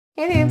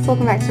Hey babes,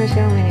 welcome back to my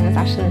channel. My name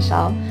is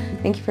Michele.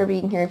 Thank you for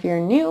being here if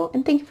you're new,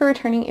 and thank you for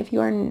returning if you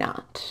are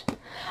not.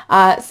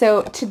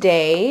 So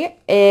today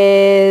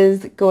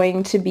is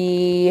going to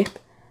be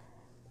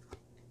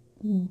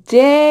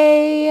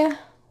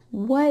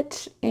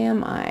what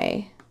am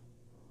I?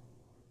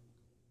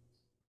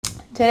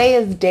 Today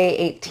is day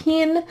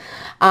 18.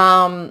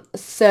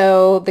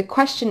 So the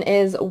question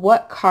is,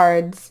 what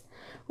cards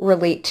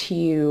relate to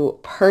you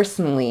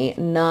personally,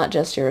 not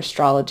just your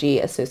astrology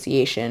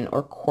association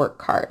or court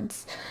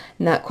cards?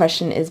 And that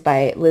question is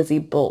by Lizzie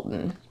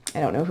Bolton.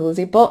 I don't know who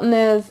Lizzie Bolton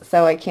is,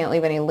 so I can't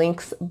leave any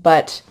links,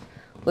 but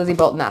Lizzie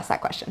Bolton asked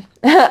that question.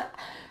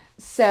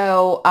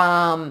 So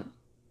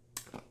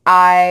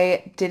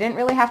I didn't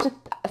really have to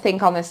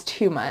think on this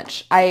too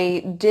much.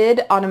 I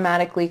did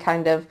automatically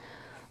kind of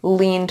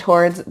lean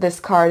towards this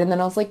card, and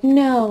then I was like,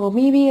 no,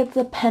 maybe it's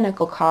a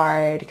Pentacle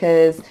card,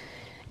 because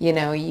you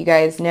know, you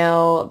guys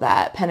know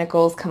that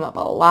Pentacles come up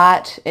a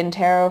lot in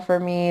tarot for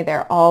me.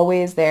 They're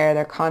always there.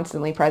 They're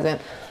constantly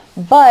present.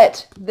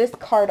 But this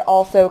card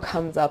also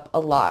comes up a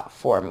lot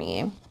for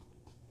me.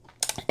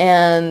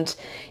 And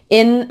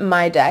in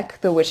my deck,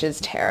 the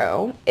Witch's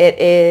Tarot, it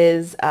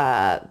is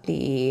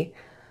the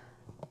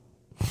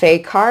Fae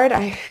card.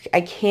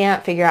 I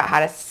can't figure out how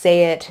to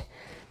say it.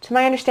 To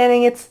my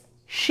understanding, it's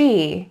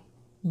she.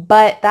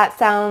 But that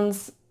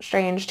sounds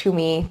strange to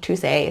me to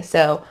say,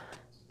 so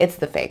it's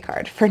the Fae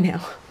card for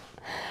now.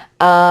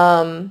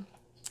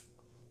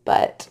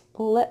 But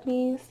let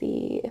me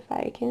see if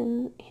I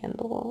can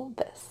handle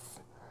this.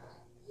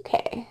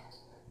 Okay.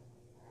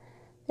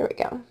 There we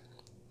go.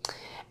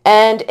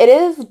 And it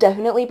is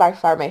definitely by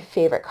far my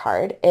favorite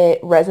card.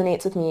 It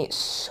resonates with me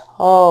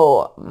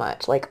so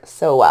much, like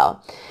so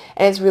well.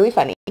 And it's really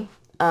funny.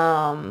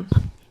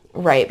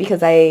 Right,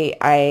 because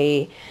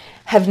I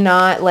have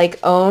not like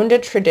owned a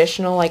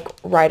traditional like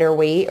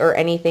Rider-Waite or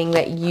anything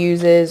that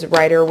uses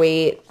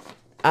Rider-Waite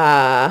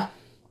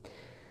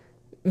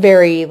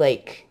very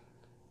like,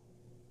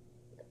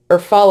 or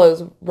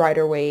follows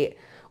Rider-Waite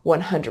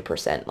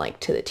 100% like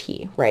to the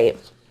T, right?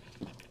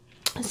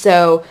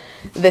 So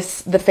the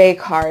Fae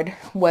card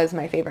was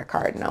my favorite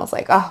card, and I was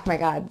like, oh my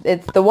god,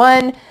 it's the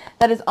one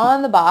that is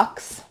on the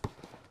box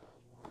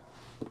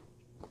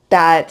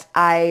that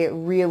I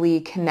really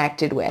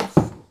connected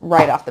with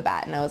right off the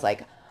bat. And I was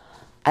like,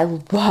 I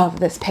love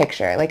this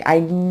picture. Like, I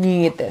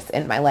need this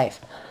in my life.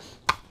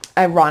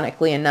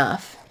 Ironically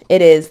enough,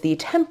 it is the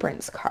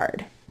Temperance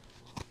card.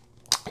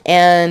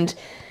 And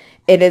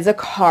it is a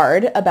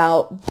card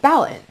about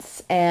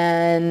balance.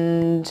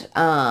 And,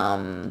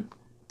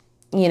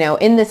 you know,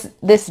 in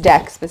this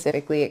deck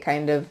specifically, it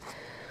kind of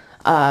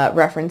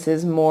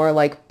references more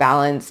like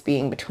balance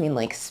being between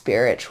like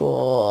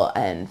spiritual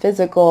and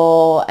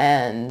physical.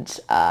 And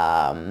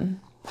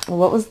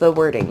what was the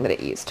wording that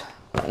it used?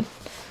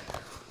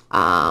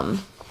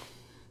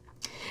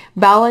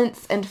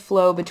 Balance and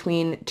flow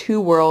between two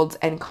worlds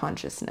and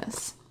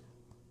consciousness.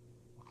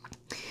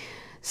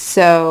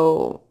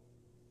 So,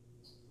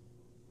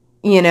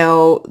 you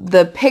know,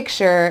 the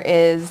picture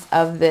is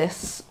of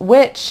this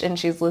witch, and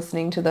she's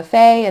listening to the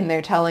Fae, and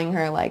they're telling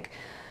her like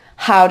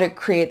how to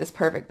create this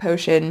perfect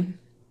potion.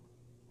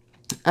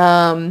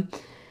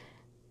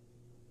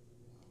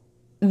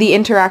 The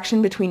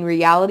interaction between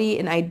reality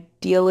and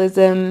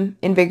idealism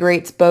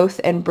invigorates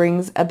both and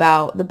brings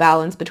about the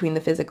balance between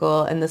the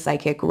physical and the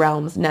psychic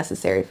realms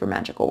necessary for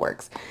magical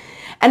works.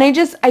 And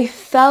I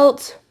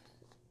felt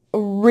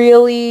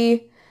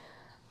really,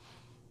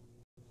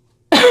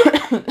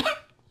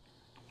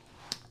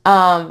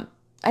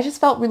 I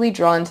just felt really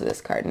drawn to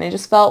this card, and I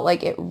just felt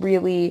like it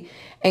really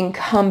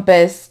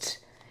encompassed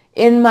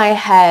in my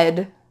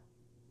head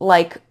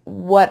like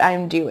what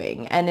I'm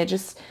doing, and it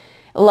just,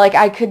 like,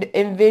 I could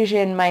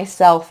envision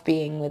myself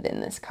being within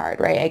this card,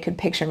 right? I could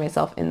picture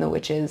myself in the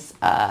witch's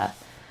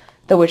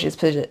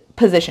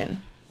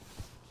position.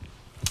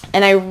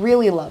 And I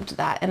really loved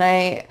that. And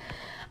I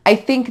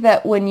think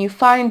that when you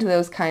find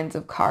those kinds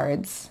of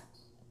cards,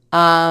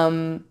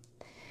 that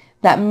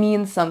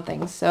means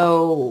something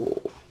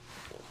so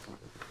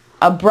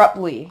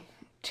abruptly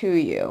to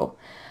you,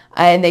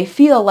 and they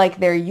feel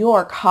like they're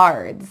your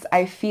cards,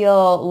 I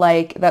feel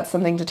like that's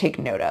something to take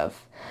note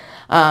of.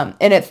 And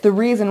it's the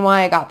reason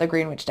why I got the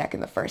Green Witch deck in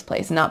the first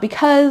place. Not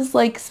because,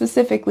 like,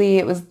 specifically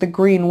it was the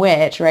Green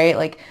Witch, right?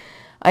 Like,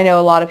 I know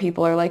a lot of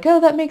people are like, oh,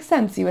 that makes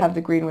sense. You would have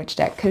the Green Witch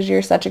deck because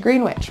you're such a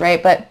Green Witch,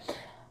 right? But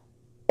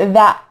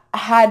that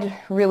had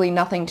really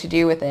nothing to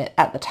do with it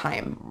at the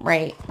time,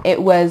 right?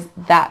 It was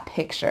that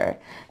picture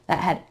that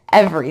had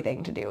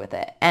everything to do with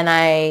it. And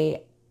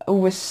I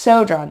was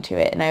so drawn to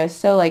it. And I was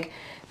so like,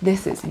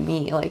 this is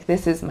me. Like,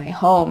 this is my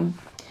home.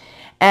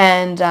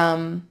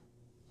 And,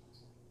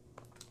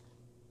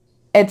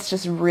 it's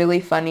just really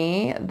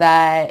funny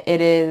that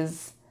it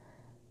is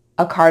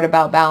a card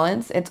about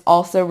balance. It's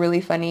also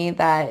really funny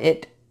that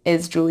it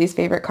is Julie's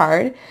favorite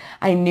card.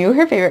 I knew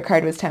her favorite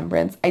card was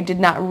Temperance. I did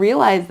not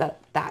realize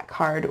that that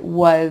card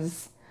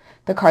was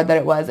the card that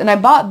it was. And I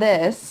bought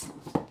this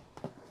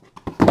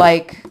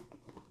like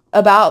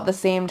about the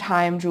same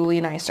time Julie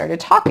and I started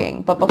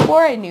talking, but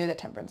before I knew that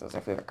temperance was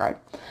her favorite card.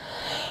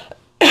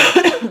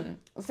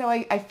 So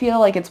I feel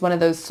like it's one of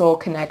those soul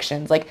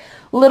connections, like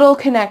little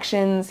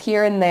connections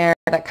here and there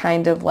that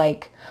kind of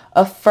like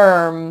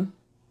affirm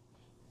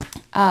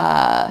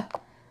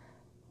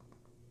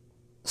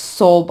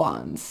soul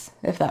bonds,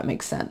 if that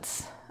makes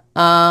sense.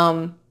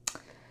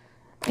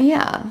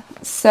 Yeah,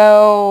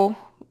 so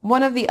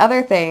one of the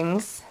other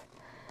things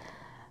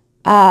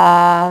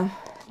that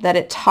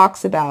it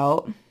talks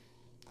about,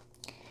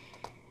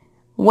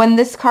 when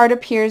this card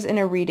appears in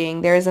a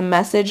reading, there is a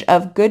message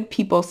of good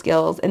people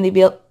skills and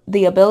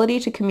the ability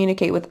to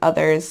communicate with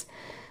others,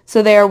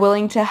 so they are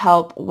willing to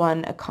help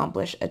one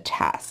accomplish a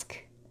task.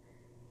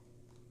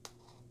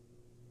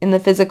 In the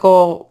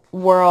physical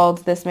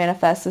world, this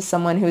manifests as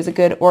someone who is a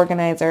good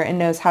organizer and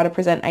knows how to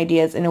present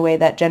ideas in a way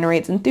that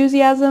generates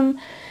enthusiasm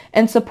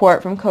and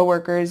support from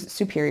coworkers,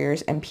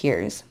 superiors, and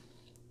peers.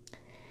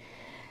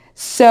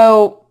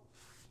 So,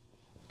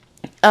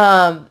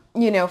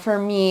 you know, for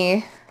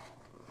me,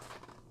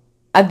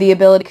 the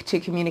ability to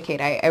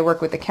communicate. I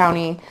work with the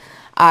county.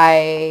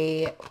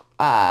 You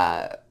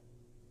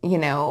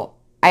know,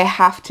 I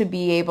have to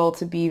be able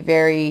to be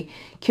very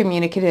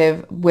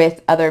communicative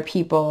with other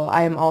people.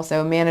 I am also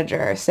a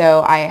manager,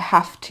 so I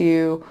have to,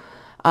 you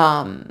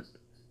know,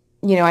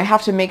 I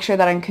have to make sure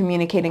that I'm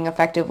communicating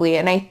effectively.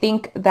 And I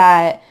think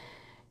that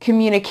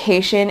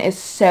communication is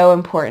so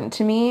important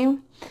to me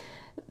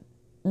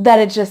that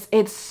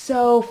it's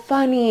so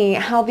funny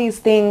how these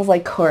things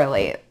like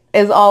correlate,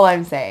 is all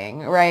I'm saying,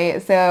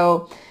 right?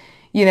 So,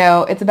 you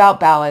know, it's about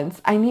balance.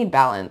 I need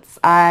balance.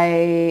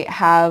 I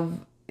have,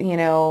 you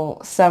know,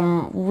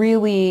 some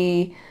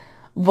really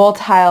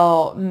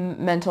volatile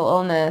mental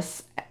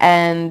illness,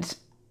 and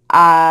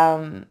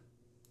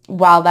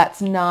while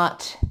that's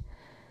not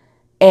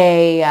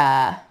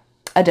a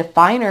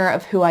definer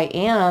of who I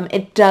am,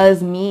 it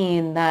does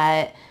mean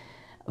that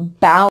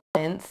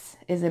balance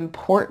is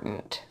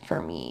important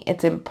for me.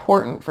 It's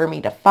important for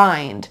me to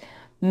find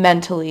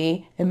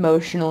mentally,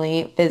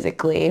 emotionally,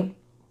 physically.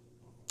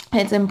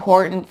 It's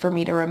important for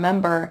me to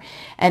remember,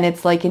 and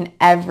it's like an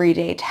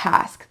everyday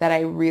task that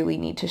I really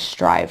need to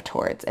strive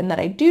towards, and that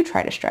I do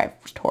try to strive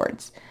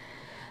towards.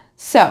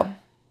 So,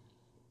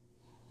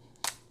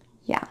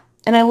 yeah.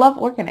 And I love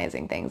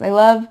organizing things. I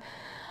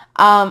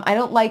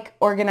don't like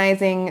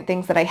organizing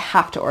things that I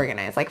have to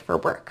organize, like for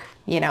work,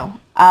 you know.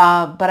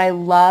 But I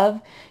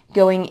love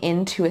going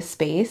into a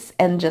space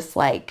and just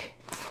like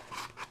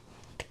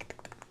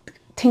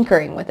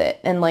tinkering with it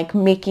and like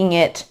making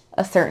it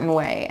a certain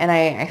way. And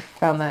I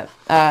found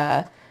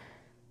that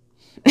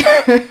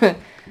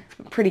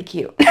pretty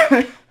cute.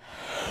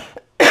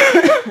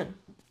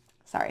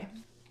 Sorry.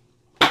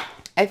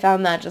 I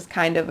found that just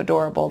kind of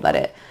adorable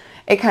that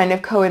it kind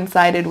of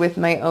coincided with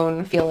my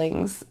own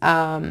feelings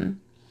and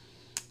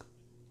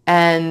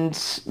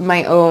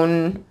my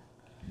own-ness,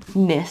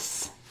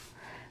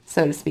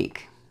 so to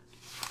speak.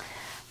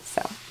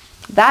 So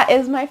that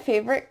is my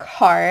favorite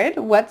card.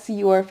 What's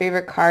your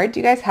favorite card? Do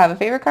you guys have a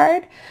favorite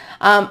card?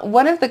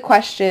 One of the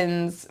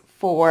questions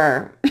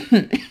for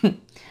the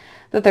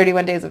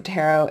 31 Days of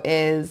Tarot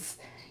is,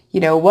 you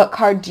know, what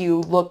card do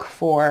you look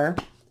for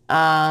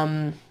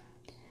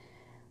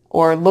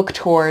or look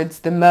towards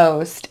the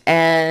most?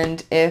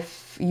 And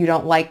if you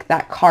don't like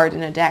that card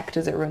in a deck,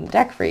 does it ruin the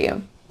deck for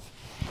you?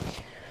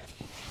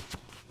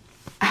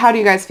 How do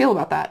you guys feel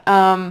about that?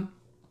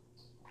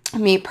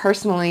 Me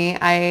personally,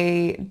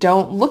 I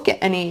don't look at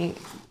any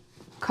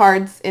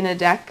cards in a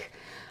deck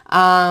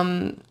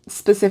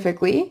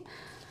specifically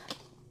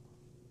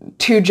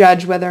to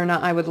judge whether or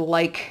not I would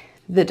like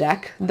the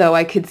deck, though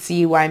I could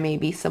see why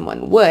maybe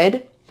someone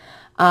would.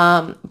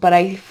 But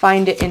I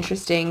find it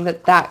interesting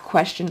that that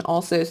question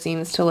also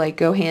seems to like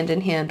go hand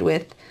in hand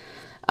with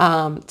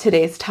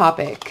today's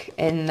topic,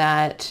 in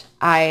that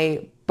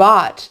I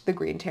bought the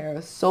Green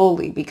Tarot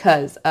solely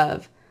because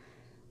of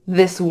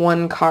this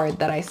one card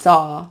that I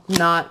saw,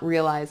 not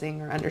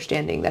realizing or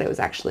understanding that it was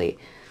actually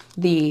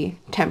the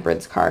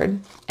Temperance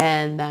card,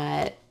 and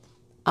that,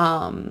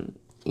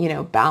 you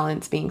know,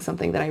 balance being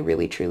something that I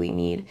really truly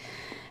need.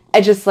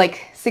 I just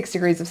like 6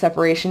 degrees of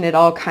separation. It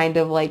all kind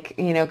of like,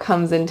 you know,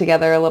 comes in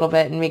together a little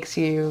bit and makes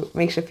you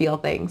feel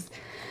things.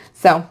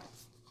 So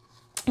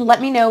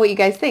let me know what you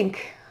guys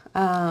think.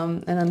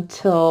 And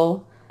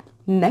until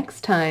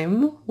next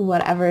time,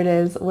 whatever it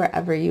is,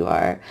 wherever you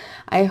are,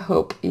 I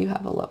hope you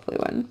have a lovely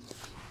one.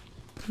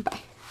 Bye.